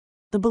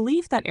The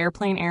belief that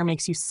airplane air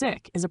makes you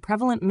sick is a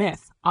prevalent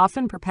myth,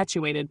 often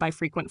perpetuated by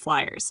frequent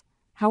flyers.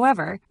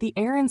 However, the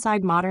air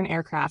inside modern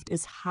aircraft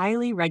is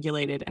highly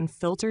regulated and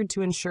filtered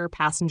to ensure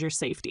passenger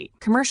safety.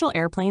 Commercial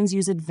airplanes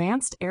use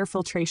advanced air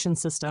filtration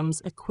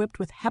systems equipped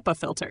with HEPA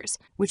filters,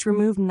 which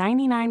remove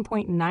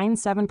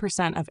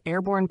 99.97% of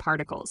airborne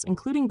particles,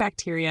 including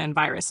bacteria and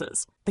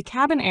viruses. The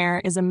cabin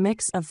air is a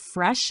mix of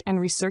fresh and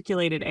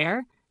recirculated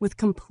air, with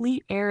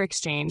complete air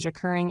exchange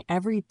occurring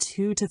every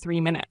 2 to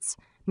 3 minutes,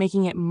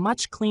 making it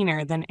much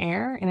cleaner than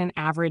air in an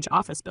average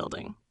office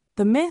building.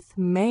 The myth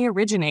may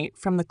originate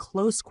from the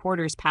close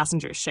quarters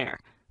passengers share,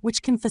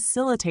 which can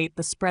facilitate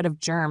the spread of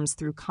germs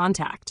through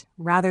contact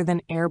rather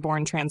than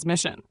airborne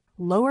transmission.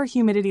 Lower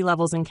humidity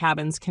levels in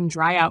cabins can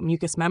dry out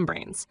mucous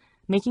membranes,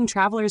 making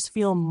travelers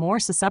feel more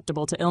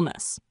susceptible to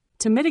illness.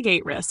 To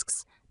mitigate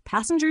risks,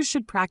 passengers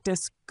should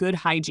practice good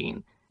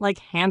hygiene, like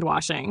hand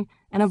washing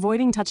and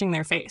avoiding touching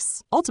their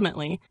face.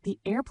 Ultimately, the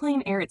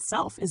airplane air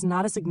itself is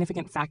not a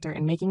significant factor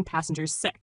in making passengers sick.